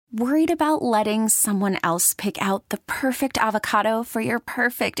Worried about letting someone else pick out the perfect avocado for your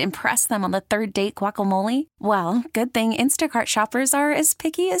perfect impress them on the third date guacamole? Well, good thing Instacart shoppers are as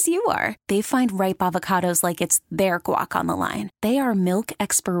picky as you are. They find ripe avocados like it's their guac on the line. They are milk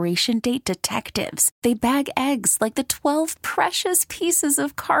expiration date detectives. They bag eggs like the 12 precious pieces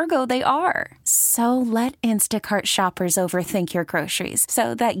of cargo they are. So let Instacart shoppers overthink your groceries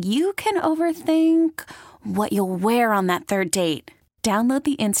so that you can overthink what you'll wear on that third date. Download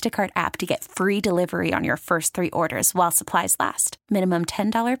the Instacart app to get free delivery on your first 3 orders while supplies last. Minimum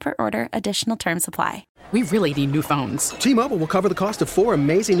 $10 per order. Additional terms apply. We really need new phones. T-Mobile will cover the cost of 4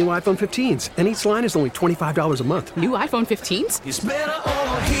 amazing new iPhone 15s, and each line is only $25 a month. New iPhone 15s? It's better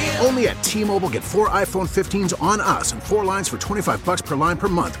over here. Only at T-Mobile, get 4 iPhone 15s on us and 4 lines for $25 per line per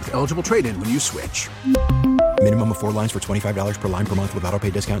month with eligible trade-in when you switch. Minimum of 4 lines for $25 per line per month with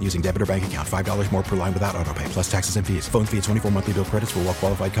autopay discount using debit or bank account. $5 more per line without autopay, plus taxes and fees. Phone fee at 24 monthly bill credits for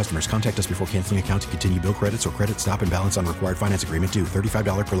well-qualified customers. Contact us before canceling account to continue bill credits or credit stop and balance on required finance agreement due.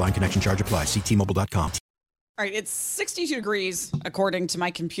 $35 per line connection charge applies. See T-Mobile.com. All right, it's 62 degrees according to my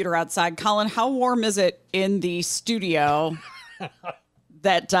computer outside. Colin, how warm is it in the studio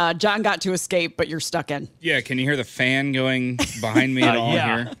that John got to escape, but you're stuck in? Yeah, can you hear the fan going behind me at all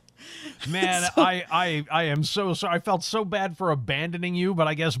here? Man, I am so sorry. I felt so bad for abandoning you, but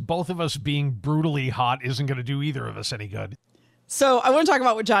I guess both of us being brutally hot isn't going to do either of us any good. So I want to talk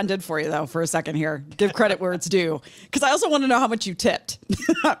about what John did for you, though, for a second here. Give credit where it's due. Because I also want to know how much you tipped.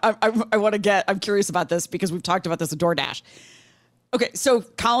 I'm curious about this because we've talked about this with DoorDash. Okay, so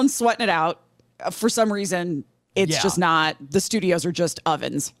Colin's sweating it out. For some reason, it's just not, the studios are just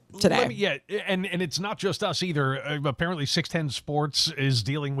ovens today. And it's not just us either. Apparently 610 Sports is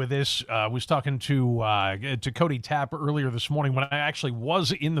dealing with this. I was talking to Cody Tapp earlier this morning when I actually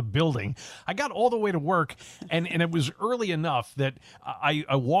was in the building. I got all the way to work, and it was early enough that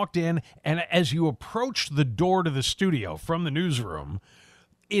I walked in, and as you approach the door to the studio from the newsroom,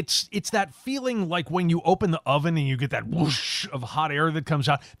 it's that feeling like when you open the oven and you get that whoosh of hot air that comes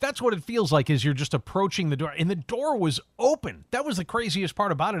out. That's what it feels like as you're just approaching the door. And the door was open. That was the craziest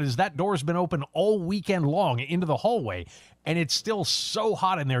part about it, is that door's been open all weekend long into the hallway. And it's still so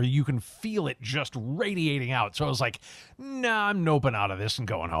hot in there, you can feel it just radiating out. So I was like, nah, I'm noping out of this and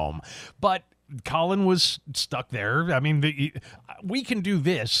going home. But Colin was stuck there. I mean, we can do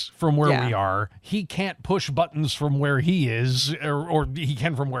this from where we are. He can't push buttons from where he is, or he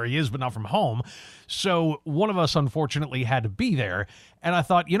can from where he is, but not from home. So one of us, unfortunately, had to be there. And I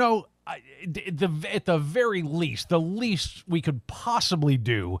thought, at the very least, the least we could possibly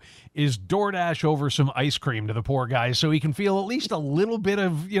do is DoorDash over some ice cream to the poor guy so he can feel at least a little bit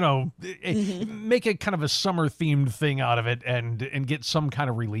of, make it kind of a summer-themed thing out of it and get some kind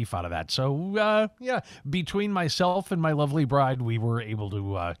of relief out of that. So, between myself and my lovely bride, we were able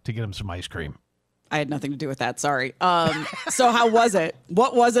to get him some ice cream. I had nothing to do with that. Sorry. So how was it?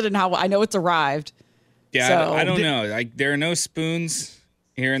 What was it and how? I know it's arrived. Yeah, so, I don't know. There are no spoons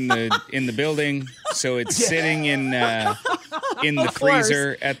here in the building, so it's sitting in the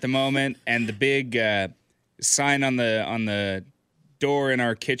freezer at the moment, and the big sign on the door in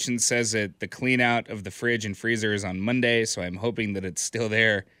our kitchen says that the clean out of the fridge and freezer is on Monday, so I'm hoping that it's still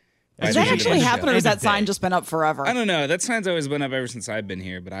there. Does that actually happen, or has that sign just been up forever? I don't know. That sign's always been up ever since I've been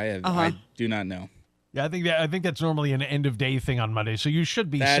here, but I do not know. Yeah, I think that's normally an end of day thing on Monday, so you should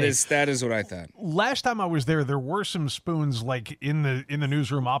be safe. That is what I thought. Last time I was there were some spoons like in the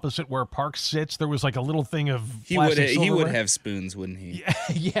newsroom opposite where Park sits. There was like a little thing of plastic silverware. He would have spoons, wouldn't he?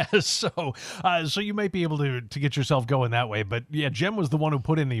 Yeah. So you might be able to get yourself going that way. But yeah, Jem was the one who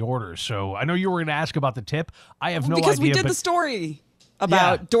put in the order. So I know you were going to ask about the tip. I have no idea. Because we did the story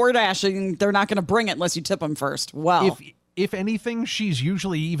about DoorDash, they're not going to bring it unless you tip them first. Well, if anything, she's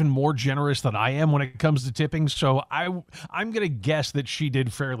usually even more generous than I am when it comes to tipping. So I'm going to guess that she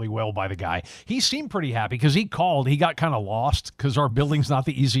did fairly well by the guy. He seemed pretty happy because he called. He got kind of lost because our building's not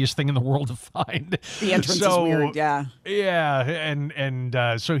the easiest thing in the world to find. The entrance is weird, yeah. Yeah,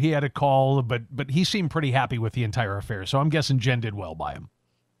 and so he had a call, but he seemed pretty happy with the entire affair. So I'm guessing Jen did well by him.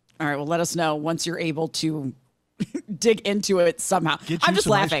 All right, well, let us know once you're able to dig into it somehow. I'm just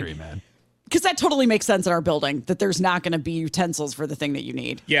laughing. Ice cream, man. Because that totally makes sense in our building, that there's not going to be utensils for the thing that you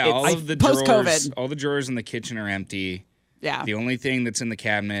need. Yeah, all of the drawers, all the drawers in the kitchen are empty. Yeah. The only thing that's in the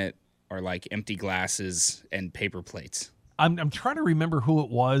cabinet are like empty glasses and paper plates. I'm trying to remember who it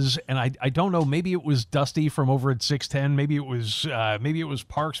was, and I don't know. Maybe it was Dusty from over at 610. Maybe it was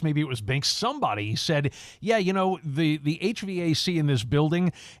Parks. Maybe it was Binks. Somebody said, "Yeah, the HVAC in this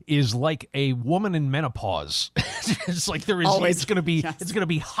building is like a woman in menopause. It's like there is. Always. It's gonna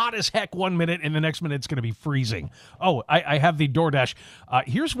be hot as heck one minute, and the next minute it's gonna be freezing. Oh, I have the DoorDash.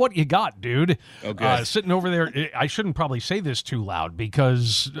 Here's what you got, dude. Oh, good. Sitting over there. I shouldn't probably say this too loud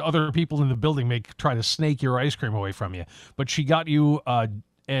because other people in the building may try to snake your ice cream away from you. But she got you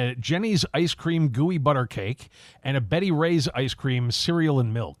Jenny's ice cream gooey butter cake and a Betty Ray's ice cream cereal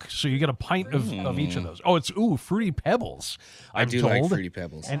and milk. So you get a pint of each of those. Oh, it's fruity pebbles. I do told. like fruity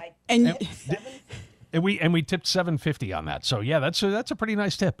pebbles. And we tipped $7.50 on that. So yeah, that's a pretty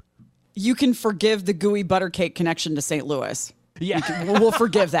nice tip. you can forgive the gooey butter cake connection to St. Louis. Yeah, We'll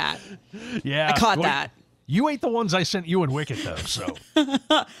forgive that. Yeah, I caught that. You ate the ones I sent you in Wicked though. So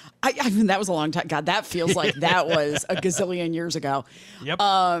I mean, that was a long time. God, that feels like that was a gazillion years ago. yep.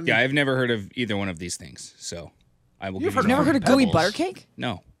 Yeah, I've never heard of either one of these things, so I will. You've give you Never heard of gooey Pebbles. butter cake?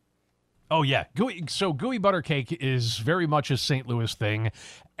 No. Oh yeah, gooey butter cake is very much a St. Louis thing,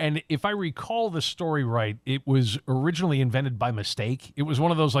 and if I recall the story right, it was originally invented by mistake. It was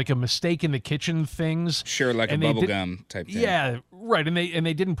one of those like a mistake in the kitchen things. Sure, like and a they bubble did- gum type thing. Yeah, right. And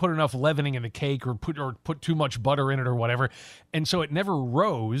they didn't put enough leavening in the cake or put too much butter in it or whatever, and so it never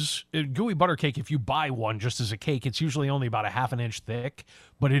rose. Gooey butter cake, if you buy one just as a cake, it's usually only about a half an inch thick,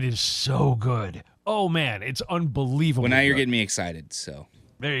 but it is so good. Oh man, it's unbelievable. Well, now you're good. getting me excited, so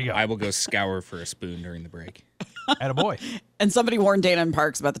There you go. I will go scour for a spoon during the break. Attaboy. And somebody warned Dana and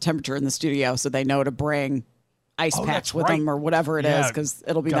Parks about the temperature in the studio, so they know to bring ice Oh, packs that's with right. them or whatever it is, Yeah, because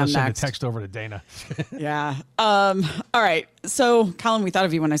it'll be Gotta them send next. a text over to Dana. Yeah. All right. So, Colin, we thought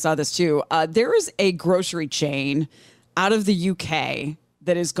of you when I saw this too. There is a grocery chain out of the UK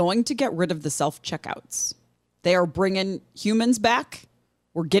that is going to get rid of the self-checkouts. They are bringing humans back.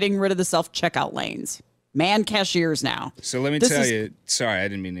 We're getting rid of the self-checkout lanes. Man cashiers now. So let me This tell is- you. Sorry, I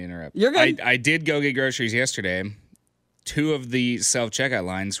didn't mean to interrupt. You're good. I did go get groceries yesterday. 2 of the self-checkout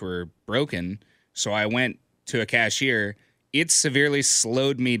lines were broken, so I went to a cashier. It severely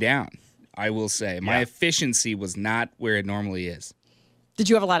slowed me down, I will say. My efficiency was not where it normally is. Did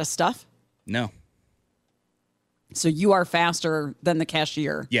you have a lot of stuff? No. So you are faster than the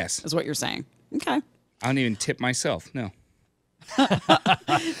cashier. Yes. Is what you're saying. Okay. I don't even tip myself. No.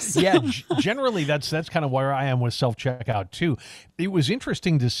 Yeah, generally that's kind of where I am with self-checkout too. It was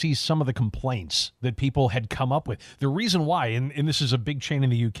interesting to see some of the complaints that people had come up with. The reason why, and this is a big chain in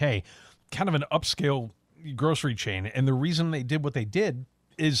the UK, kind of an upscale grocery chain, and the reason they did what they did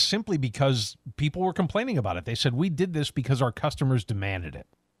is simply because people were complaining about it. They said, we did this because our customers demanded it.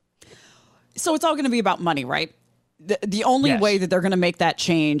 So it's all going to be about money, right? The only Yes. way that they're going to make that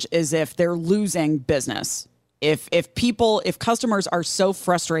change is if they're losing business. If customers are so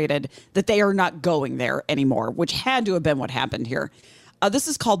frustrated that they are not going there anymore, which had to have been what happened here. This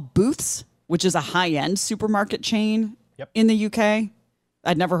is called Booths, which is a high-end supermarket chain in the UK.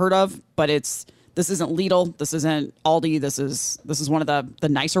 I'd never heard of, but this isn't Lidl, this isn't Aldi, this is one of the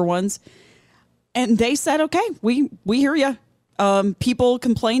nicer ones. And they said, okay, we hear you. People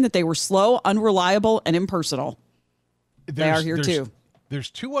complained that they were slow, unreliable, and impersonal. They are here too. There's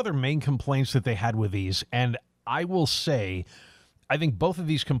 2 other main complaints that they had with these, and I will say, I think both of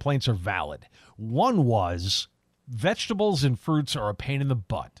these complaints are valid. One was vegetables and fruits are a pain in the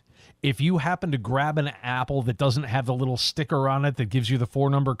butt. If you happen to grab an apple that doesn't have the little sticker on it that gives you the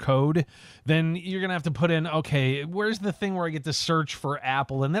 4-number code, then you're going to have to put in, okay, where's the thing where I get to search for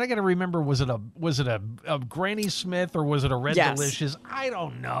apple? And then I got to remember, was it a Granny Smith or was it a Red Yes. Delicious? I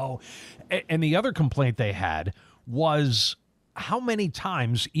don't know. And the other complaint they had was how many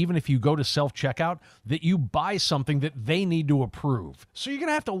times, even if you go to self-checkout, that you buy something that they need to approve. So you're going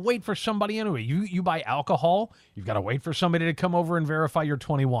to have to wait for somebody anyway. You buy alcohol, you've got to wait for somebody to come over and verify you're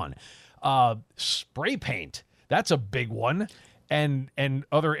 21. Spray paint, that's a big one. And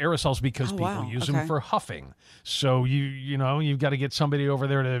other aerosols because people wow. use Okay. them for huffing. So you've got to get somebody over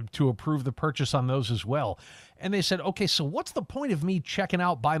there to approve the purchase on those as well. And they said, okay, so what's the point of me checking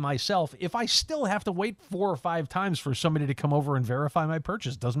out by myself if I still have to wait 4 or 5 times for somebody to come over and verify my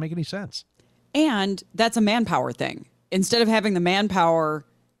purchase? Doesn't make any sense. And that's a manpower thing. Instead of having the manpower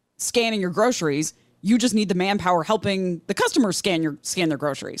scanning your groceries, you just need the manpower helping the customers scan their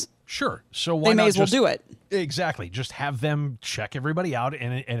groceries. Sure. So why They may not as well just do it. Exactly. Just have them check everybody out,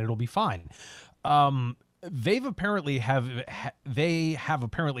 and it'll be fine. They have apparently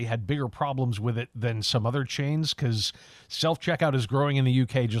had bigger problems with it than some other chains because self-checkout is growing in the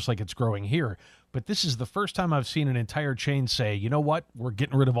UK just like it's growing here. But this is the first time I've seen an entire chain say, you know what, we're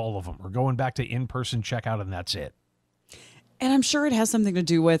getting rid of all of them. We're going back to in-person checkout, and that's it. And I'm sure it has something to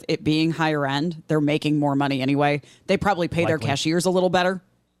do with it being higher end. They're making more money anyway. They probably pay their cashiers a little better.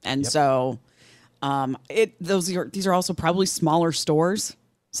 And so these are also probably smaller stores.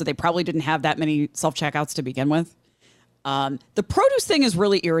 So they probably didn't have that many self-checkouts to begin with. The produce thing is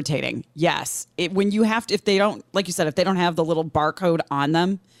really irritating. Yes. When you have to, if they don't, like you said, if they don't have the little barcode on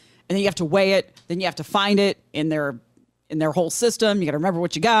them and then you have to weigh it, then you have to find it in their whole system. You got to remember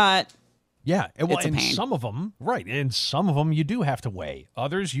what you got. Yeah, well, It's a and pain. some of them, right, and some of them you do have to weigh.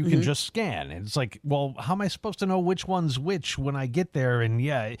 Others you can just scan, and it's like, well, how am I supposed to know which one's which when I get there? And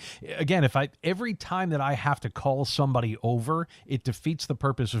yeah, again, every time that I have to call somebody over, it defeats the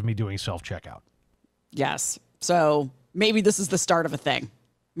purpose of me doing self-checkout. Yes. So maybe this is the start of a thing.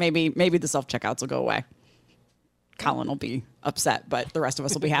 Maybe the self-checkouts will go away. Colin will be upset, but the rest of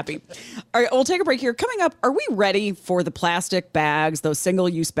us will be happy. All right, we'll take a break here. Coming up, are we ready for the plastic bags, those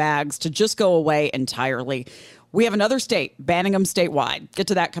single-use bags, to just go away entirely? We have another state banning them statewide. Get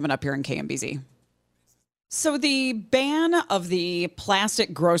to that coming up here in KMBZ. So the ban of the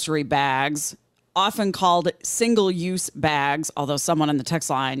plastic grocery bags, often called single-use bags, although someone on the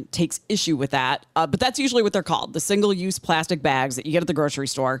text line takes issue with that, but that's usually what they're called, the single-use plastic bags that you get at the grocery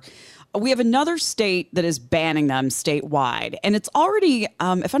store. We have another state that is banning them statewide. And it's already,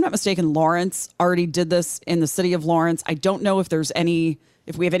 if I'm not mistaken, Lawrence already did this in the city of Lawrence. I don't know if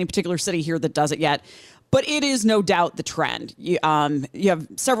if we have any particular city here that does it yet, but it is no doubt the trend. You have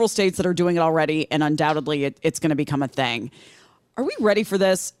several states that are doing it already, and undoubtedly it's going to become a thing. Are we ready for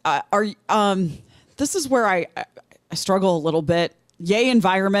this? This is where I struggle a little bit. Yay,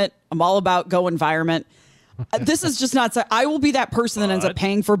 environment. I'm all about go environment. This is just not. I will be that person that ends up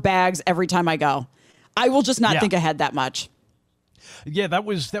paying for bags every time I go. I will just not think ahead that much. Yeah, that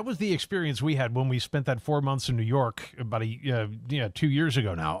was the experience we had when we spent that 4 months in New York about 2 years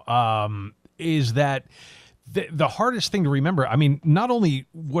ago now. Is that the hardest thing to remember? I mean, not only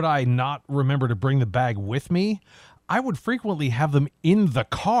would I not remember to bring the bag with me, I would frequently have them in the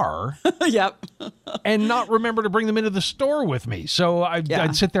car. Yep. And not remember to bring them into the store with me. So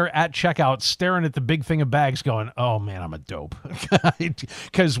I'd sit there at checkout staring at the big thing of bags going, oh, man, I'm a dope.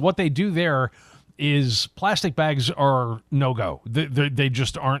 Because what they do there is plastic bags are no-go. They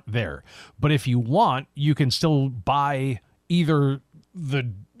just aren't there. But if you want, you can still buy either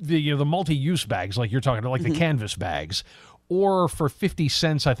the multi-use bags like you're talking about, like the canvas bags, or for 50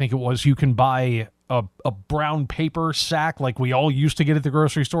 cents, I think it was, you can buy a brown paper sack like we all used to get at the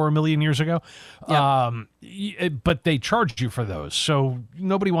grocery store a million years ago. Yep. But they charged you for those. So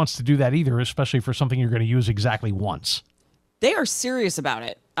nobody wants to do that either, especially for something you're going to use exactly once. They are serious about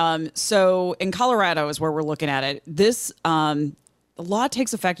it. So in Colorado is where we're looking at it. This the law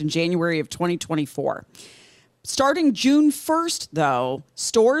takes effect in January of 2024. Starting June 1st, though,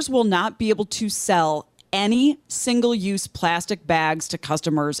 stores will not be able to sell any single-use plastic bags to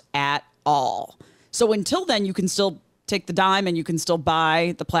customers at all. So until then, you can still take the dime and you can still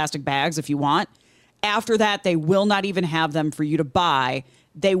buy the plastic bags if you want. After that, they will not even have them for you to buy.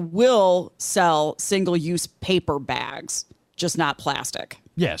 They will sell single-use paper bags, just not plastic.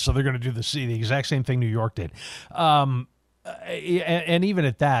 Yeah, so they're going to do the exact same thing New York did. And even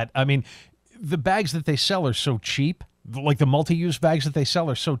at that, I mean, the bags that they sell are so cheap. Like the multi-use bags that they sell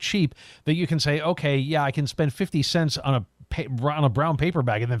are so cheap that you can say, okay, yeah, I can spend 50 cents on a brown paper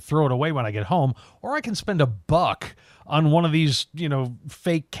bag and then throw it away when I get home, or I can spend $1 on one of these,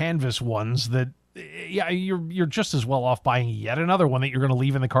 fake canvas ones that, yeah, you're just as well off buying yet another one that you're going to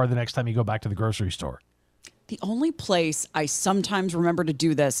leave in the car the next time you go back to the grocery store. The only place I sometimes remember to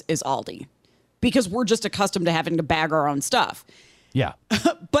do this is Aldi, because we're just accustomed to having to bag our own stuff. Yeah.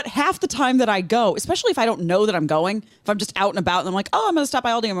 But half the time that I go, especially if I don't know that I'm going, if I'm just out and about and I'm like, oh, I'm going to stop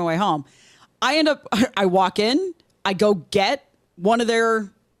by Aldi on my way home, I walk in, I go get one of their,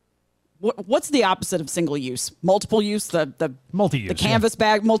 what's the opposite of single use? Multiple use, the multi-use, the canvas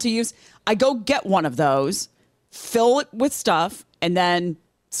bag, multi-use. I go get one of those, fill it with stuff, and then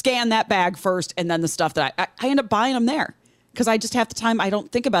scan that bag first, and then the stuff that I end up buying them there because I just have the time. I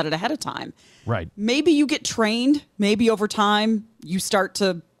don't think about it ahead of time. Right. Maybe you get trained. Maybe over time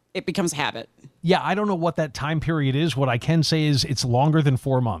it becomes habit. Yeah, I don't know what that time period is. What I can say is it's longer than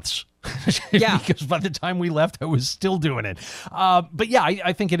 4 months. Yeah. Because by the time we left, I was still doing it. But yeah,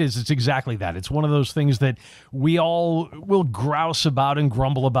 I think it is. It's exactly that. It's one of those things that we all will grouse about and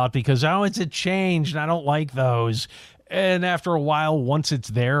grumble about because, it's a change and I don't like those. And after a while, once it's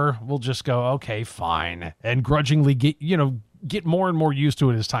there, we'll just go, okay, fine. And grudgingly get more and more used to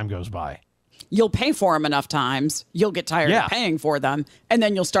it as time goes by. You'll pay for them enough times. You'll get tired of paying for them. And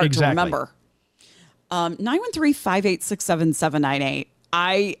then you'll start to remember. 913-586-7798.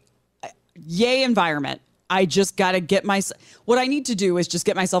 Yay, environment. I just got to what I need to do is just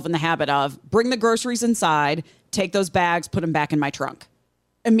get myself in the habit of bring the groceries inside, take those bags, put them back in my trunk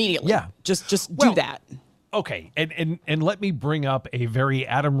immediately. Yeah. Just do that. Okay. And let me bring up a very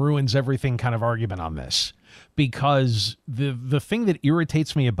Adam ruins everything kind of argument on this, because the thing that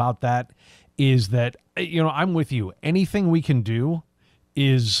irritates me about that is that, I'm with you. Anything we can do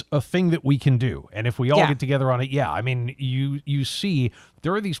is a thing that we can do. And if we all get together on it, I mean, you see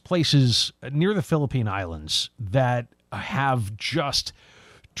there are these places near the Philippine Islands that have just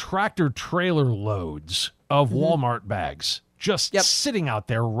tractor trailer loads of Walmart bags just sitting out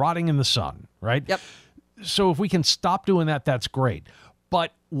there rotting in the sun, right? Yep. So if we can stop doing that, that's great.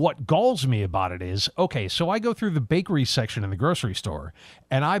 But what galls me about it is, okay, so I go through the bakery section in the grocery store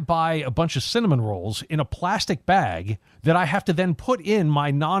and I buy a bunch of cinnamon rolls in a plastic bag that I have to then put in my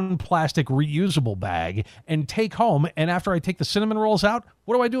non-plastic reusable bag and take home. And after I take the cinnamon rolls out,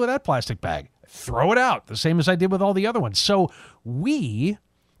 what do I do with that plastic bag? Throw it out, the same as I did with all the other ones. So we,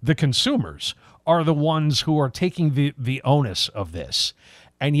 the consumers, are the ones who are taking the onus of this.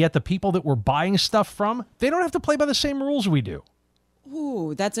 And yet the people that we're buying stuff from, they don't have to play by the same rules we do.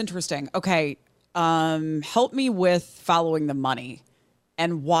 Ooh, that's interesting. Okay. Help me with following the money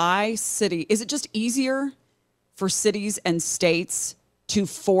and why is it just easier for cities and states to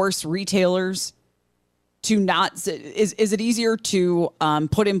force retailers to not, is it easier to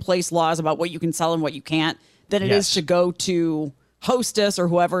put in place laws about what you can sell and what you can't than it is to go to Hostess or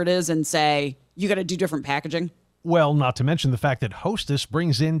whoever it is and say, you got to do different packaging? Well, not to mention the fact that Hostess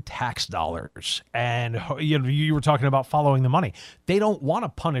brings in tax dollars. And you were talking about following the money. They don't want to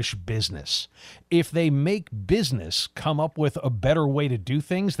punish business. If they make business come up with a better way to do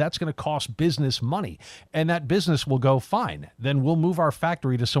things, that's going to cost business money. And that business will go, fine, then we'll move our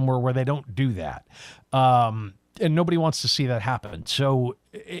factory to somewhere where they don't do that. And nobody wants to see that happen. So,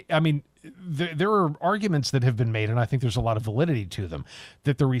 I mean, there are arguments that have been made, and I think there's a lot of validity to them,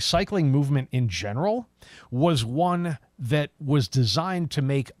 that the recycling movement in general was one that was designed to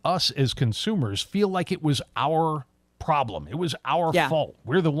make us as consumers feel like it was our problem. It was our fault.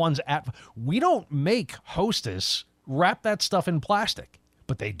 We're the ones we don't make Hostess wrap that stuff in plastic.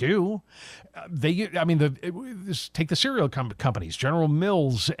 But they do. Take the cereal companies, General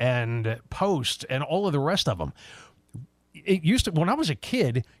Mills and Post and all of the rest of them. It used to, when I was a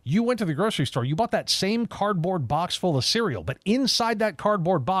kid, you went to the grocery store, you bought that same cardboard box full of cereal, but inside that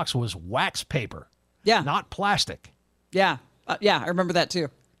cardboard box was wax paper. Yeah. Not plastic. Yeah. I remember that too.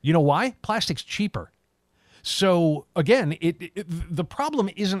 You know why? Plastic's cheaper. So again, the problem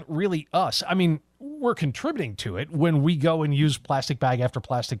isn't really us. I mean, we're contributing to it when we go and use plastic bag after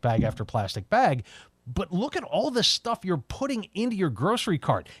plastic bag after plastic bag. But look at all the stuff you're putting into your grocery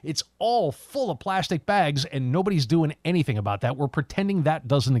cart. It's all full of plastic bags, and nobody's doing anything about that. We're pretending that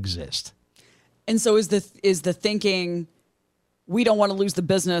doesn't exist. And so is the thinking, we don't want to lose the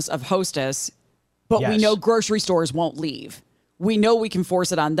business of Hostess, but we know grocery stores won't leave. We know we can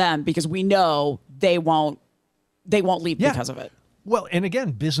force it on them because we know they won't leave because of it. Well, and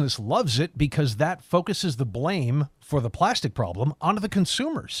again, business loves it because that focuses the blame for the plastic problem onto the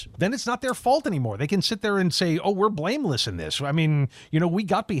consumers. Then it's not their fault anymore. They can sit there and say, oh, we're blameless in this. I mean, we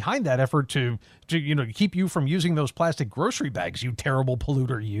got behind that effort to keep you from using those plastic grocery bags, you terrible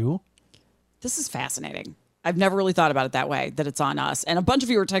polluter, you. This is fascinating. I've never really thought about it that way, that it's on us. And a bunch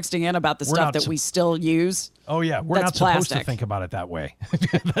of you are texting in about the stuff that we still use. Oh, yeah. We're not supposed to think about it that way.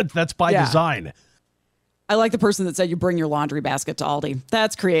 That's by design. I like the person that said you bring your laundry basket to Aldi.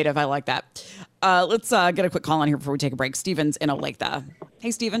 That's creative. I like that. Let's get a quick call on here before we take a break. Steven's in Olathe.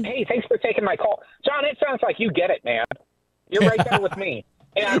 Hey, Steven. Hey, thanks for taking my call. John, it sounds like you get it, man. You're right there with me.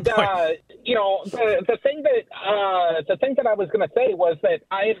 And, the thing that I was going to say was that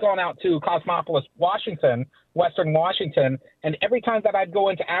I had gone out to Cosmopolis, Washington, Western Washington, and every time that I'd go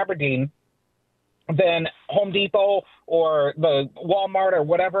into Aberdeen, then Home Depot or the Walmart or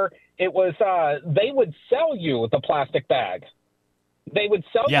whatever, it was they would sell you the plastic bag. They would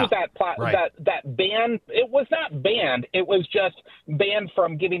sell you that ban. It was not banned. It was just banned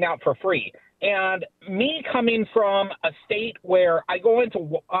from giving out for free. And me coming from a state where I go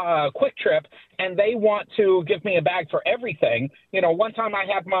into Quick Trip and they want to give me a bag for everything. One time I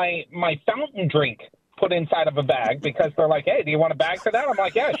had my fountain drink put inside of a bag because they're like, hey, do you want a bag for that? I'm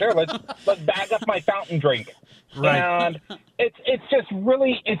like, yeah, sure. Let's bag up my fountain drink. Right. And it's just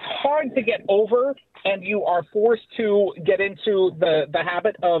really, it's hard to get over, and you are forced to get into the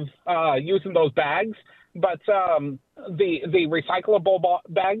habit of using those bags, but the recyclable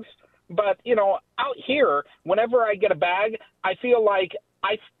bags. But, out here, whenever I get a bag, I feel like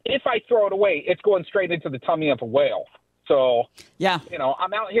if I throw it away, it's going straight into the tummy of a whale. So, yeah,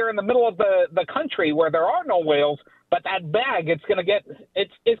 I'm out here in the middle of the country where there are no whales, but that bag, it's going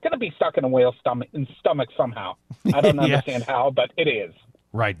to be stuck in a whale's stomach somehow. I don't understand how, but it is.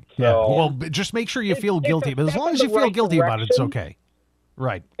 Right. So, yeah. Well, just make sure you feel guilty. But as long as you feel guilty about it, it's okay.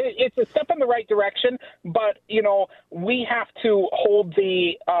 Right. It's a step in the right direction, but we have to hold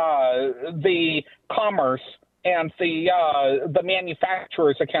the commerce and the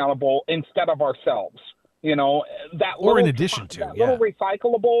manufacturers accountable instead of ourselves. That or in addition to that little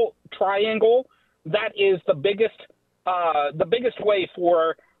recyclable triangle, that is the biggest way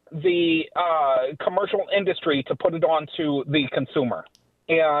for the commercial industry to put it onto the consumer,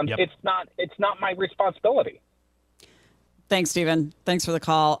 and it's not my responsibility. Thanks, Stephen. Thanks for the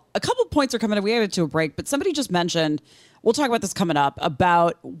call. A couple points are coming up. We added to a break, but somebody just mentioned, we'll talk about this coming up,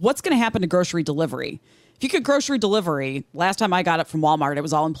 about what's going to happen to grocery delivery. If you get grocery delivery, last time I got it from Walmart, it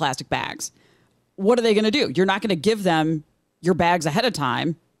was all in plastic bags. What are they going to do? You're not going to give them your bags ahead of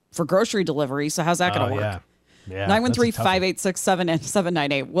time for grocery delivery. So how's that going to work? Yeah.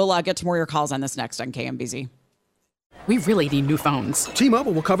 913-586-7798. We'll get to more of your calls on this next on KMBZ. We really need new phones.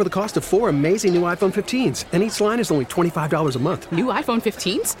 T-Mobile will cover the cost of 4 amazing new iPhone 15s, and each line is only $25 a month. New iPhone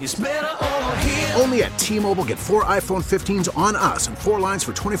 15s? It's better over here. Only at T-Mobile, get 4 iPhone 15s on us and 4 lines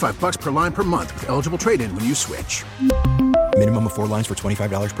for $25 per line per month with eligible trade-in when you switch. Minimum of 4 lines for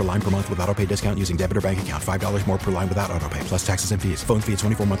 $25 per line per month with autopay discount using debit or bank account. $5 more per line without autopay, plus taxes and fees. Phone fee at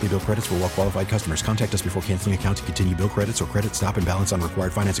 24 monthly bill credits for well-qualified customers. Contact us before canceling account to continue bill credits or credit stop and balance on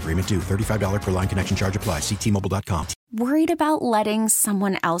required finance agreement due. $35 per line connection charge applies. See T-Mobile.com. Worried about letting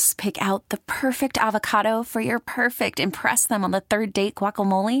someone else pick out the perfect avocado for your perfect impress them on the third date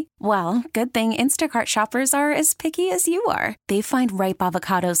guacamole? Well, good thing Instacart shoppers are as picky as you are. They find ripe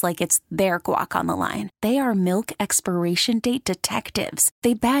avocados like it's their guac on the line. They are milk expiration date detectives.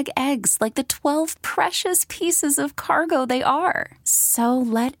 They bag eggs like the 12 precious pieces of cargo they are. So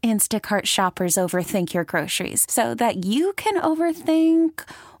let Instacart shoppers overthink your groceries so that you can overthink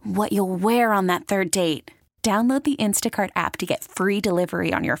what you'll wear on that third date. Download the Instacart app to get free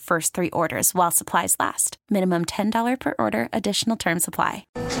delivery on your first 3 orders while supplies last. Minimum $10 per order. Additional terms apply.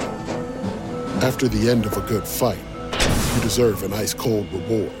 After the end of a good fight, you deserve an ice-cold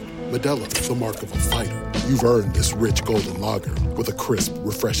reward. Modelo is the mark of a fighter. You've earned this rich golden lager with a crisp,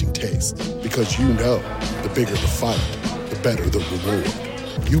 refreshing taste. Because you know, the bigger the fight, the better the reward.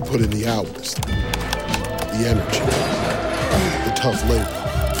 You put in the hours, the energy, the tough labor.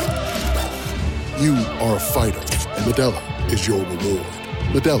 You are a fighter, and Modelo is your reward.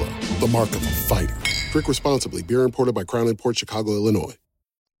 Modelo, the mark of a fighter. Drink responsibly. Beer imported by Crown Imports, Chicago, Illinois.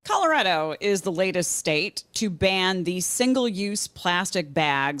 Colorado is the latest state to ban the single-use plastic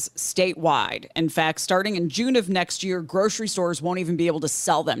bags statewide. In fact, starting in June of next year, grocery stores won't even be able to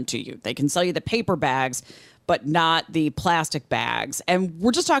sell them to you. They can sell you the paper bags, but not the plastic bags. And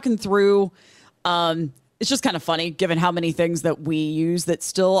we're just talking through... It's just kind of funny, given how many things that we use that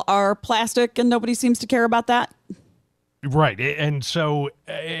still are plastic and nobody seems to care about that. Right. And so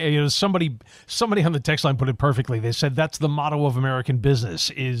somebody on the text line put it perfectly. They said that's the motto of American business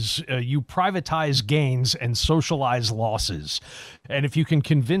is you privatize gains and socialize losses. And if you can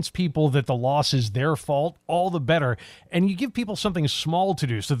convince people that the loss is their fault, all the better. And you give people something small to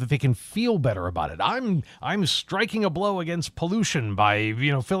do so that they can feel better about it. I'm striking a blow against pollution by,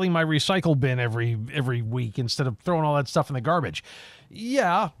 filling my recycle bin every week instead of throwing all that stuff in the garbage.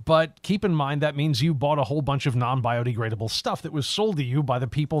 Yeah, but keep in mind that means you bought a whole bunch of non-biodegradable stuff that was sold to you by the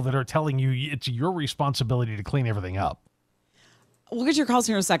people that are telling you it's your responsibility to clean everything up. We'll get your calls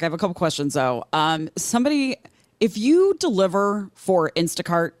here in a sec. I have a couple questions, though. If you deliver for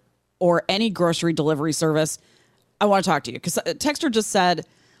Instacart or any grocery delivery service, I want to talk to you. Because Texter just said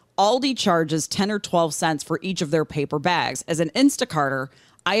Aldi charges 10 or 12 cents for each of their paper bags. As an Instacarter,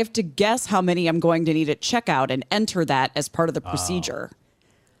 I have to guess how many I'm going to need at checkout and enter that as part of the procedure.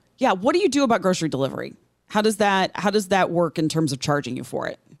 Yeah, what do you do about grocery delivery? How does that work in terms of charging you for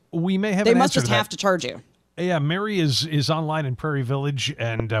it? We may have They an must answer just to that. have to charge you. Yeah, Mary is online in Prairie Village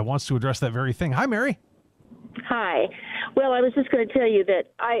and wants to address that very thing. Hi, Mary. Hi. Well, I was just going to tell you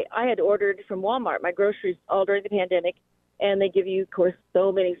that I had ordered from Walmart my groceries all during the pandemic, and they give you, of course,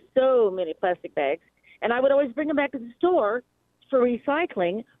 so many plastic bags. And I would always bring them back to the store for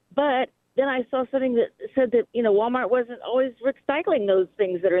recycling, but then I saw something that said that Walmart wasn't always recycling those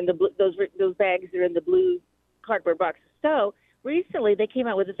things that are in those bags that are in the blue cardboard boxes. So recently they came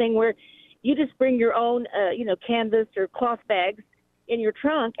out with a thing where you just bring your own canvas or cloth bags in your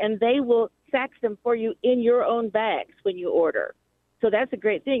trunk, and they will sack them for you in your own bags when you order. So that's a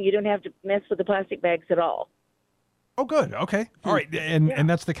great thing. You don't have to mess with the plastic bags at all. Oh, good. Okay. All right. And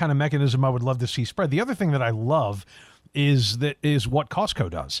that's the kind of mechanism I would love to see spread. The other thing that I love is what Costco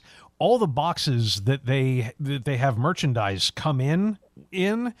does. All the boxes that they have merchandise come in,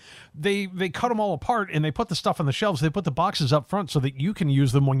 they cut them all apart and they put the stuff on the shelves. They put the boxes up front so that you can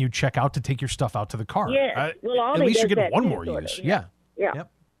use them when you check out to take your stuff out to the car. Yes. Well, at least you does get that one too, more sort of. use. Yeah.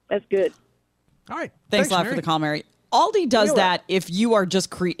 Yep. That's good. All right. Thanks a lot Mary. for the call, Mary. Aldi does that if you are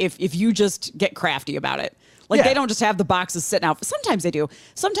just if you just get crafty about it. Like they don't just have the boxes sitting out. Sometimes they do.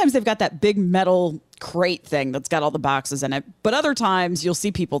 Sometimes they've got that big metal crate thing that's got all the boxes in it. But other times you'll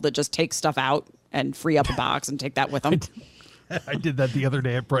see people that just take stuff out and free up a box and take that with them. I did that the other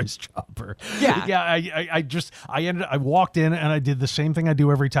day at Price Chopper. Yeah. I walked in and I did the same thing I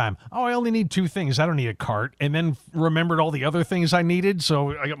do every time. Oh, I only need 2 things. I don't need a cart. And then remembered all the other things I needed.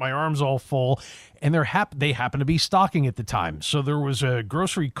 So I got my arms all full. And they happened to be stocking at the time. So there was a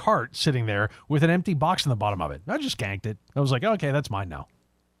grocery cart sitting there with an empty box in the bottom of it. I just ganked it. I was like, okay, that's mine now.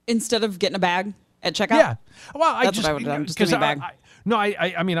 Instead of getting a bag at checkout? Yeah. Well, that's what I would have done. Just give me a bag.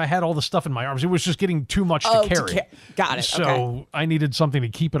 I mean, I had all the stuff in my arms. It was just getting too much to carry. Got it. So okay. I needed something to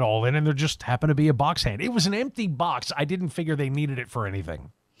keep it all in, and there just happened to be a box hand. It was an empty box. I didn't figure they needed it for anything.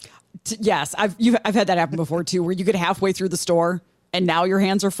 Yes, I've had that happen before too, where you get halfway through the store and now your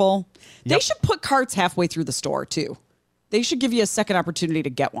hands are full. They should put carts halfway through the store too. They should give you a second opportunity to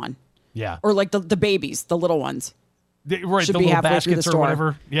get one. Yeah. Or like the babies, the little ones. Right, should the be little halfway through the baskets or store.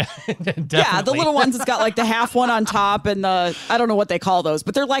 whatever. Yeah, definitely. Yeah, the little ones that's got like the half one on top and I don't know what they call those,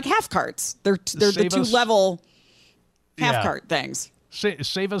 but they're like half carts. They're the 2-level half cart things.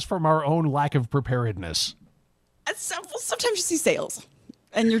 Save us from our own lack of preparedness. Sometimes you see sales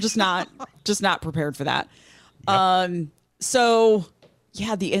and you're just not prepared for that. Yep. So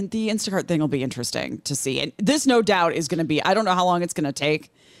yeah, the Instacart thing will be interesting to see. And this no doubt is going to be, I don't know how long it's going to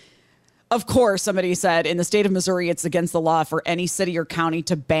take. Of course, somebody said in the state of Missouri, it's against the law for any city or county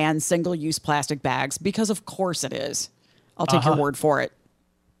to ban single-use plastic bags because of course it is. I'll take your word for it.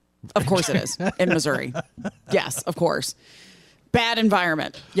 Of course it is in Missouri. Yes, of course. Bad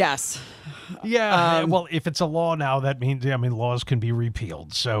environment. Yes. Yeah. Well, if it's a law now, that means, laws can be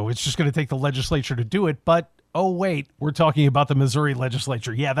repealed. So it's just going to take the legislature to do it. But, oh, wait, we're talking about the Missouri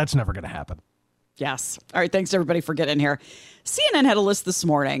legislature. Yeah, that's never going to happen. Yes. All right. Thanks, everybody, for getting here. CNN had a list this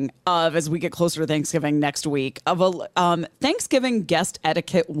morning of, as we get closer to Thanksgiving next week, of a Thanksgiving guest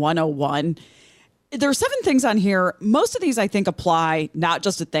etiquette 101. There are 7 things on here. Most of these, I think, apply not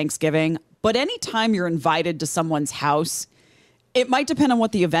just at Thanksgiving, but anytime you're invited to someone's house. It might depend on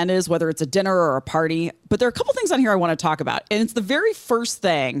what the event is, whether it's a dinner or a party. But there are a couple things on here I want to talk about. And it's the very first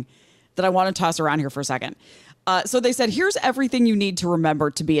thing that I want to toss around here for a second. So they said, here's everything you need to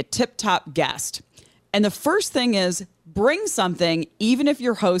remember to be a tip-top guest. And the first thing is bring something, even if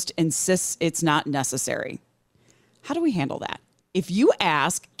your host insists it's not necessary. How do we handle that? If you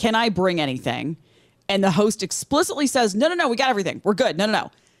ask, can I bring anything? And the host explicitly says, no, we got everything. We're good. No.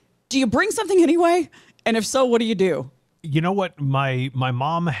 Do you bring something anyway? And if so, what do you do? You know what? My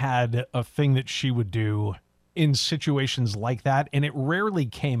mom had a thing that she would do in situations like that, and it rarely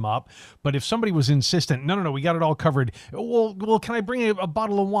came up. But if somebody was insistent, no, we got it all covered. Well, can I bring a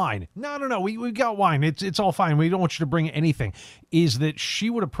bottle of wine? No, we got wine. It's all fine. We don't want you to bring anything. Is that she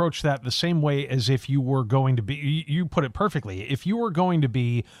would approach that the same way as if you were going to be, you put it perfectly, if you were going to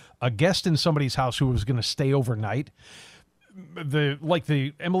be a guest in somebody's house who was going to stay overnight,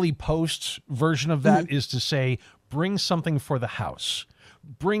 the Emily Post's version of that is to say, bring something for the house.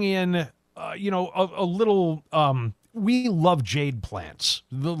 Bring in, a little, we love jade plants,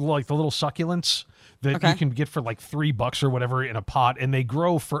 the little succulents that you can get for like $3 or whatever in a pot, and they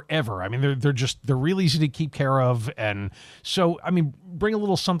grow forever. I mean, they're real easy to keep care of. And so, bring a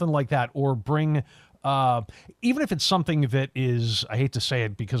little something like that, or bring, even if it's something that is, I hate to say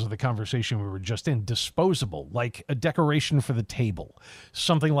it because of the conversation we were just in, disposable, like a decoration for the table,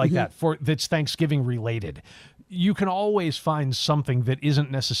 something like that that's Thanksgiving related. You can always find something that isn't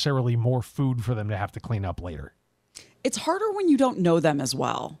necessarily more food for them to have to clean up later. It's harder when you don't know them as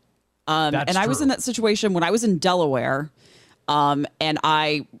well. And true. I was in that situation when I was in Delaware. John,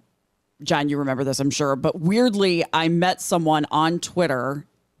 you remember this, I'm sure, but weirdly, I met someone on Twitter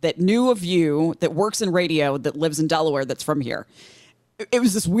that knew of you, that works in radio, that lives in Delaware, that's from here. It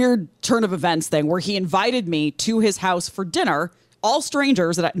was this weird turn of events thing where he invited me to his house for dinner, all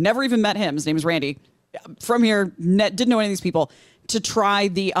strangers that I never even met him. His name is Randy. From here, didn't know any of these people, to try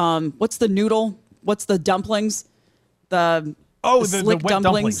the, what's the noodle? What's the dumplings? The slick wet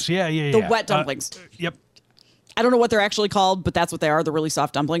dumplings. Yeah. The wet dumplings. Yep. I don't know what they're actually called, but that's what they are. They're really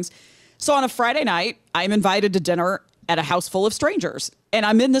soft dumplings. So on a Friday night, I'm invited to dinner at a house full of strangers. And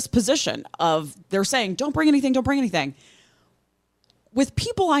I'm in this position of, they're saying, don't bring anything. With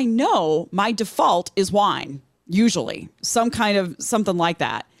people I know, my default is wine. usually some kind of something like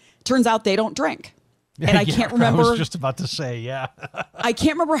that. Turns out they don't drink. And I can't remember. I was just about to say, yeah. I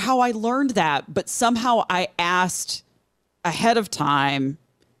can't remember how I learned that, but somehow I asked ahead of time.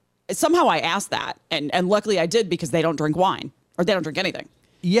 Somehow I asked that. And luckily I did, because they don't drink wine, or they don't drink anything.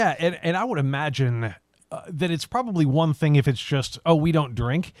 Yeah. And I would imagine that it's probably one thing if it's just, oh, we don't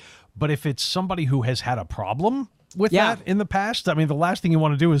drink. But if it's somebody who has had a problem with that in the past, I mean, the last thing you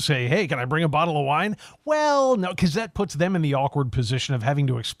want to do is say, hey, can I bring a bottle of wine? Well, no, because that puts them in the awkward position of having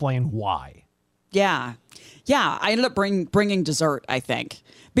to explain why. Yeah. Yeah. I ended up bringing dessert, I think,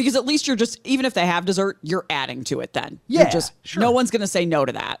 because at least you're just, even if they have dessert, you're adding to it then. Yeah. Sure. No one's going to say no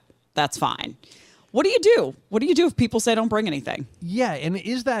to that. That's fine. What do you do? What do you do if people say don't bring anything? Yeah. And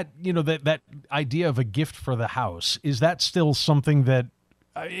is that, that idea of a gift for the house, is that still something that,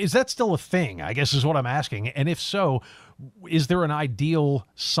 is that still a thing, I guess is what I'm asking. And if so, is there an ideal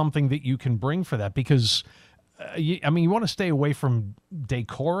something that you can bring for that? Because you want to stay away from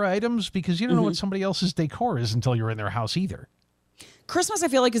decor items, because you don't know what somebody else's decor is until you're in their house either. Christmas, I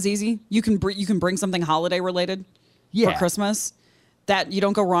feel like, is easy. You can bring something holiday related for Christmas. That you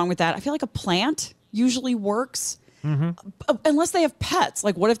don't go wrong with that. I feel like a plant usually works, unless they have pets.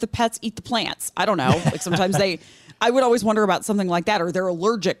 Like, what if the pets eat the plants? I don't know. Like, sometimes I would always wonder about something like that, or they're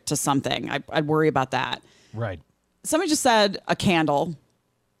allergic to something. I'd worry about that. Right. Somebody just said a candle.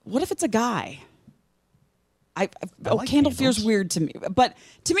 What if it's a guy? Candle feels weird to me. But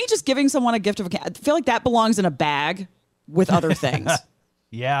to me, just giving someone a gift of a candle, I feel like that belongs in a bag with other things.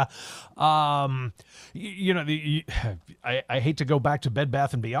 Yeah. I hate to go back to Bed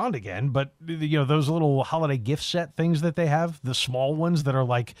Bath & Beyond again, but those little holiday gift set things that they have, the small ones that are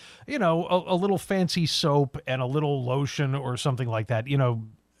like, a little fancy soap and a little lotion or something like that,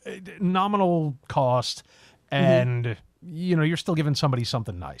 nominal cost, and you're still giving somebody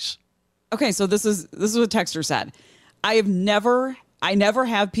something nice. Okay, so this is what Texter said. I never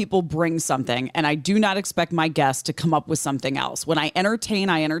have people bring something, and I do not expect my guests to come up with something else. When I entertain,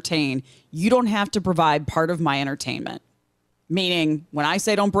 I entertain. You don't have to provide part of my entertainment. Meaning, when I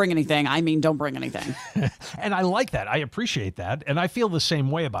say don't bring anything, I mean don't bring anything. And I like that. I appreciate that. And I feel the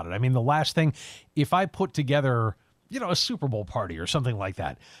same way about it. I mean, the last thing, if I put together, a Super Bowl party or something like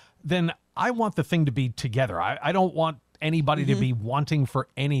that, then I want the thing to be together. I don't want anybody to be wanting for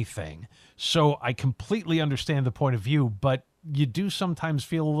anything. So I completely understand the point of view, but you do sometimes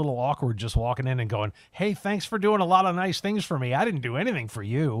feel a little awkward just walking in and going, hey, thanks for doing a lot of nice things for me. I didn't do anything for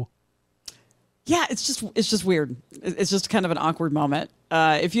you. Yeah, it's just weird. It's just kind of an awkward moment.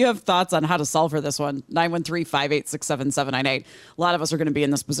 If you have thoughts on how to solve for this one, 913-586-7798. A lot of us are going to be in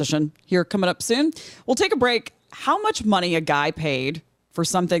this position here coming up soon. We'll take a break. How much money a guy paid for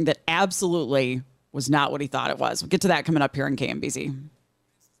something that absolutely was not what he thought it was. We'll get to that coming up here in KMBZ.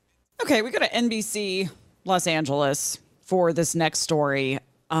 Okay, we go to NBC Los Angeles for this next story.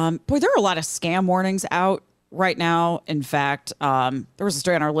 There are a lot of scam warnings out right now. In fact, there was a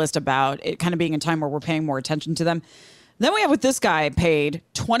story on our list about it kind of being a time where we're paying more attention to them. Then we have what this guy paid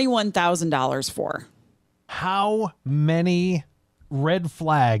 $21,000 for. How many red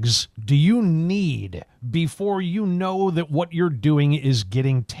flags do you need before you know that what you're doing is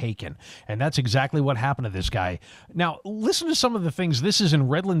getting taken? And that's exactly what happened to this guy. Now, listen to some of the things. This is in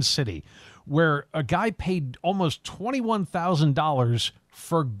Redland City, where a guy paid almost $21,000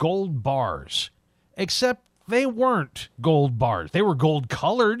 for gold bars, except they weren't gold bars. They were gold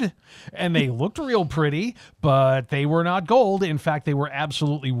colored and they looked real pretty, but they were not gold. In fact, they were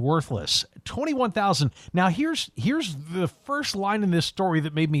absolutely worthless. $21,000. Now here's the first line in this story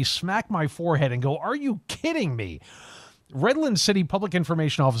that made me smack my forehead and go, are you kidding me? Redland City Public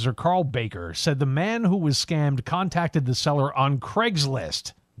Information Officer Carl Baker said the man who was scammed contacted the seller on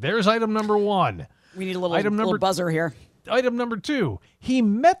Craigslist. There's item number one. We need a little buzzer here. Item number two, he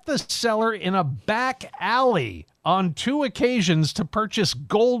met the seller in a back alley on 2 occasions to purchase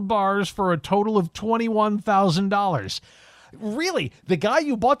gold bars for a total of $21,000. Really? The guy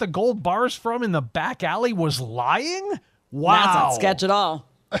you bought the gold bars from in the back alley was lying? Wow. That's not sketch at all.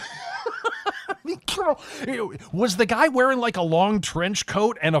 Was the guy wearing like a long trench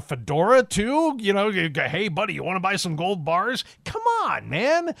coat and a fedora too? Hey, buddy, you want to buy some gold bars? Come on,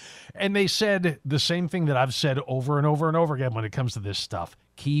 man. And they said the same thing that I've said over and over and over again when it comes to this stuff.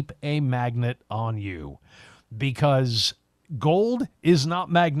 Keep a magnet on you, because gold is not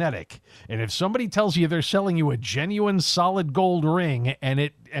magnetic. And if somebody tells you they're selling you a genuine solid gold ring and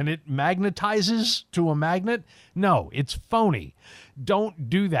it magnetizes to a magnet, no, it's phony. Don't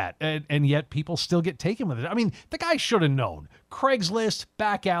do that. And yet people still get taken with it. I mean, the guy should have known. Craigslist,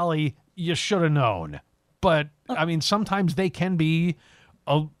 back alley, you should have known. But I mean, sometimes they can be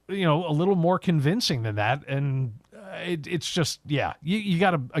a little more convincing than that. And it's just, yeah, you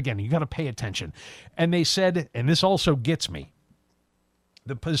got to pay attention. And they said, and this also gets me,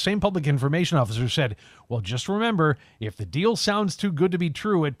 the same public information officer said, well, just remember, if the deal sounds too good to be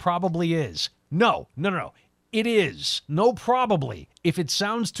true, it probably is. No. It is. No, probably. If it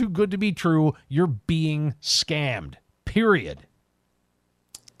sounds too good to be true, you're being scammed. Period.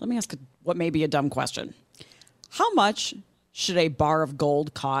 Let me ask what may be a dumb question. How much should a bar of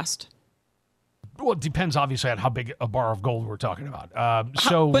gold cost? Well, it depends, obviously, on how big a bar of gold we're talking about.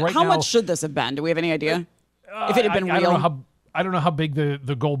 How much should this have been? Do we have any idea? If it had been real? I don't know how big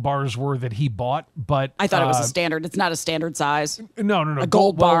the gold bars were that he bought, but... I thought it was a standard. It's not a standard size. No. A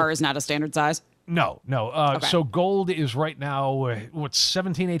gold bar is not a standard size? No. Okay. So gold is right now, what's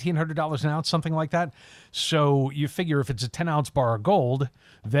 $1,800 an ounce, something like that. So you figure if it's a 10-ounce bar of gold,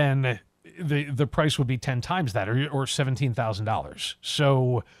 then the price would be 10 times that, or $17,000.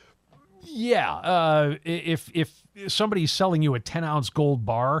 So... yeah, if somebody's selling you a 10-ounce gold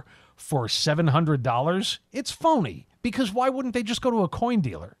bar for $700, it's phony. Because why wouldn't they just go to a coin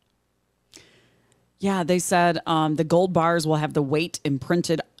dealer? Yeah, they said the gold bars will have the weight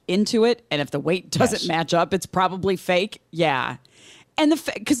imprinted into it, and if the weight doesn't match up, it's probably fake. Yeah. And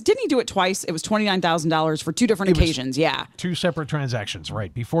because didn't he do it twice? It was $29,000 for two different occasions. Yeah. Two separate transactions,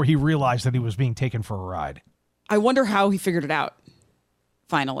 right, before he realized that he was being taken for a ride. I wonder how he figured it out.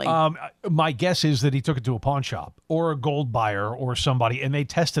 Finally. My guess is that he took it to a pawn shop or a gold buyer or somebody, and they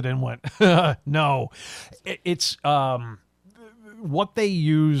tested it and went, no. It's what they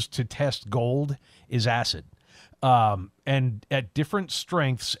use to test gold is acid. And at different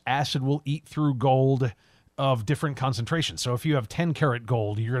strengths, acid will eat through gold of different concentrations. So if you have 10 karat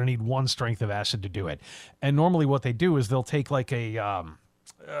gold, you're going to need one strength of acid to do it. And normally what they do is they'll take like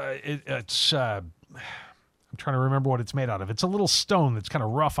I'm trying to remember what it's made out of. It's a little stone that's kind of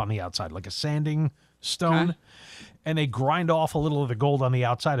rough on the outside, like a sanding stone. Okay. And they grind off a little of the gold on the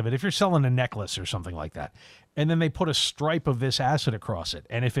outside of it, if you're selling a necklace or something like that. And then they put a stripe of this acid across it.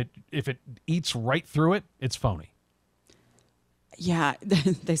 And if it eats right through it, it's phony. Yeah,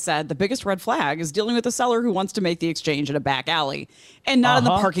 they said the biggest red flag is dealing with a seller who wants to make the exchange in a back alley and not in the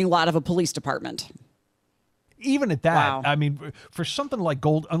parking lot of a police department. Even at that, wow. I mean, for something like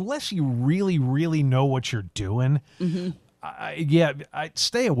gold, unless you really, really know what you're doing, I'd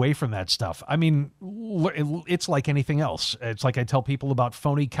stay away from that stuff. I mean, it's like anything else. It's like I tell people about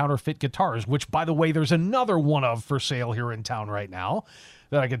phony counterfeit guitars, which, by the way, there's another one of for sale here in town right now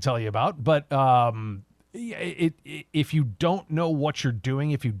that I can tell you about. But if you don't know what you're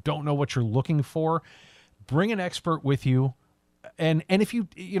doing, if you don't know what you're looking for, bring an expert with you. And if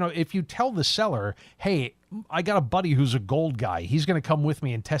you tell the seller, hey, I got a buddy who's a gold guy, he's going to come with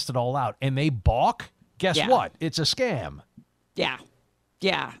me and test it all out, and they balk, guess what? It's a scam. Yeah.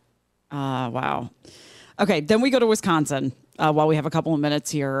 Wow. Okay, then we go to Wisconsin while we have a couple of minutes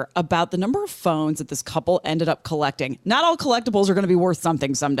here about the number of phones that this couple ended up collecting. Not all collectibles are going to be worth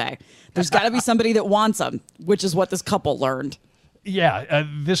something someday. There's got to be somebody that wants them, which is what this couple learned. Yeah,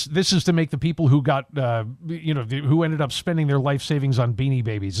 this is to make the people who got, who ended up spending their life savings on Beanie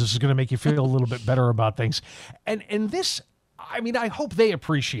Babies. This is going to make you feel a little bit better about things. And this, I mean, I hope they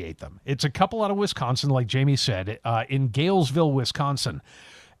appreciate them. It's a couple out of Wisconsin, like Jamie said, in Galesville, Wisconsin.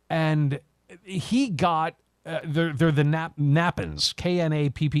 And he got, they're the Knappens,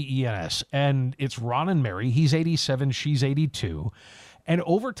 Knappens. And it's Ron and Mary. He's 87, she's 82. And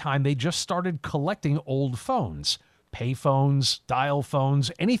over time, they just started collecting old phones. Pay phones, dial phones,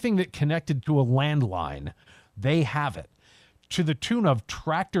 anything that connected to a landline, they have it. To the tune of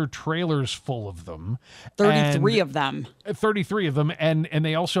tractor trailers full of them. 33 of them. 33 of them. And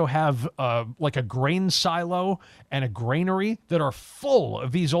they also have like a grain silo and a granary that are full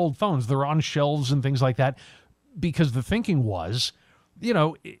of these old phones. They're on shelves and things like that. Because the thinking was,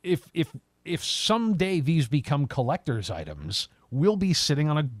 if someday these become collector's items, we'll be sitting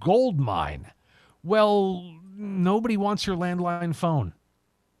on a gold mine. Well, nobody wants your landline phone.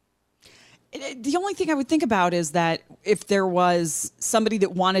 The only thing I would think about is that if there was somebody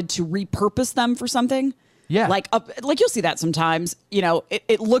that wanted to repurpose them for something, like you'll see that sometimes.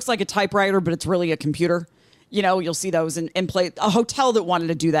 It looks like a typewriter, but it's really a computer. You'll see those in play. A hotel that wanted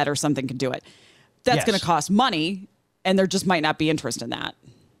to do that or something could do it. That's going to cost money, and there just might not be interest in that.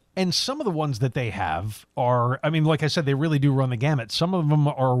 And some of the ones that they have are, I mean, like I said, they really do run the gamut. Some of them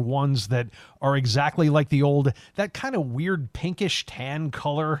are ones that are exactly like the old, that kind of weird pinkish tan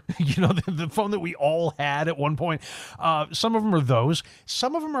color, the phone that we all had at one point. Some of them are those.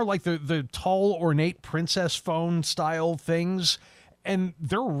 Some of them are like the tall, ornate princess phone style things. And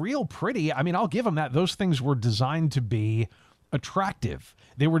they're real pretty. I mean, I'll give them that. Those things were designed to be attractive.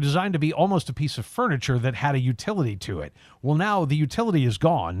 They were designed to be almost a piece of furniture that had a utility to it. Well, now the utility is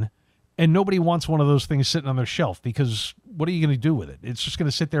gone, and nobody wants one of those things sitting on their shelf because what are you going to do with it? It's just going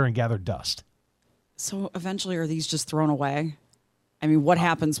to sit there and gather dust. So eventually, are these just thrown away? I mean, what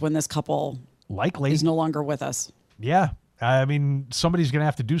happens when this couple likely is no longer with us? Yeah. I mean, somebody's going to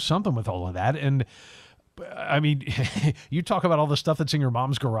have to do something with all of that. And I mean, you talk about all the stuff that's in your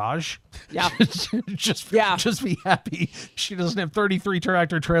mom's garage. Yeah. just be happy she doesn't have 33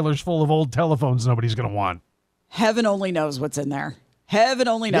 tractor trailers full of old telephones nobody's going to want. Heaven only knows what's in there. Heaven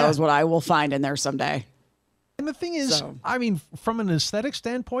only knows what I will find in there someday. And the thing is, I mean, from an aesthetic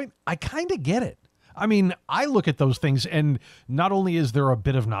standpoint, I kind of get it. I mean, I look at those things, and not only is there a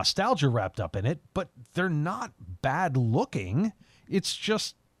bit of nostalgia wrapped up in it, but they're not bad looking. It's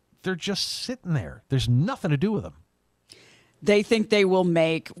just, they're just sitting there. There's nothing to do with them. They think they will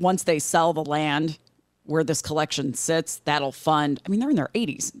make, once they sell the land where this collection sits, that'll fund. I mean, they're in their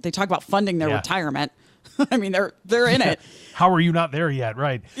 80s. They talk about funding their retirement. I mean, they're in it. How are you not there yet?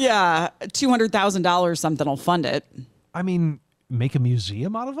 Right. Yeah. $200,000 something will fund it. I mean, make a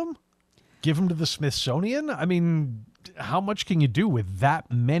museum out of them? Give them to the Smithsonian? I mean, how much can you do with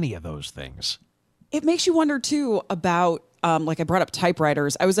that many of those things? It makes you wonder, too, about, like I brought up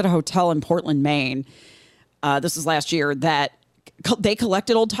typewriters. I was at a hotel in Portland, Maine. This was last year that they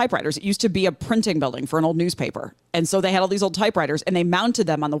collected old typewriters. It used to be a printing building for an old newspaper. And so they had all these old typewriters and they mounted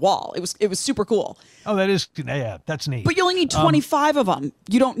them on the wall. It was super cool. Oh, that's neat. But you only need 25 of them.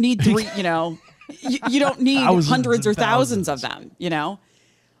 You don't need three, you know, you don't need hundreds or thousands of them, you know?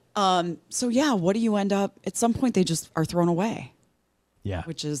 So yeah, what do you end up? At some point, they just are thrown away. Yeah,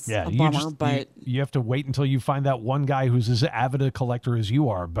 which is a bummer. But you have to wait until you find that one guy who's as avid a collector as you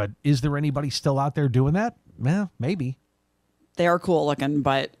are. But is there anybody still out there doing that? Well, maybe. They are cool looking,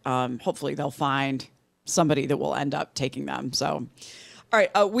 but hopefully they'll find somebody that will end up taking them. So, all right,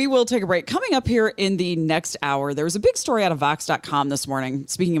 we will take a break. Coming up here in the next hour, there was a big story out of Vox.com this morning,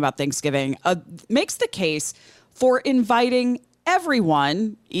 speaking about Thanksgiving, makes the case for inviting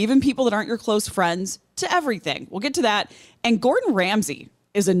everyone, even people that aren't your close friends, to everything. We'll get to that. And Gordon Ramsay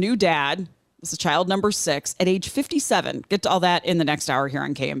is a new dad. This is child number 6 at age 57. Get to all that in the next hour here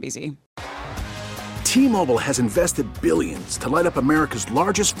on KMBZ. T-Mobile has invested billions to light up America's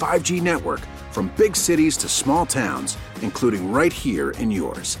largest 5G network, from big cities to small towns, including right here in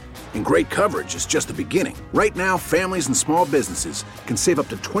yours. And great coverage is just the beginning. Right now, families and small businesses can save up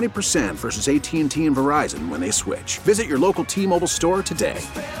to 20% versus AT&T and Verizon when they switch. Visit your local T-Mobile store today.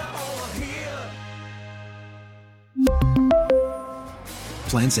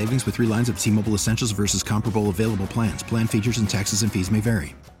 Plan savings with 3 lines of T-Mobile Essentials versus comparable available plans. Plan features and taxes and fees may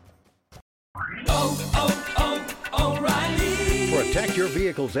vary. Protect your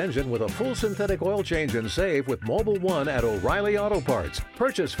vehicle's engine with a full synthetic oil change and save with Mobil 1 at O'Reilly Auto Parts.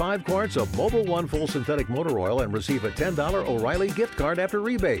 Purchase 5 quarts of Mobil 1 full synthetic motor oil and receive a $10 O'Reilly gift card after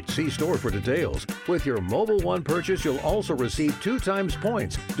rebate. See store for details. With your Mobil 1 purchase, you'll also receive 2 times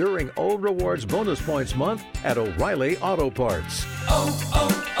points during Old Rewards Bonus Points Month at O'Reilly Auto Parts.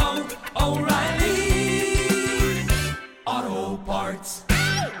 O'Reilly Auto Parts.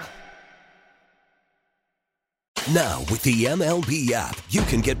 Now, with the MLB app, you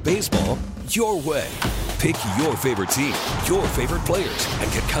can get baseball your way. Pick your favorite team, your favorite players,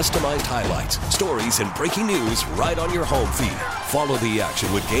 and get customized highlights, stories, and breaking news right on your home feed. Follow the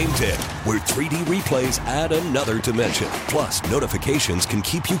action with Game Day, where 3D replays add another dimension. Plus, notifications can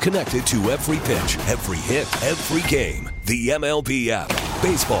keep you connected to every pitch, every hit, every game. The MLB app.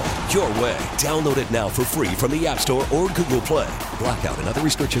 Baseball your way. Download it now for free from the App Store or Google Play. Blackout and other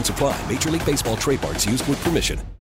restrictions apply. Major League Baseball trademarks used with permission.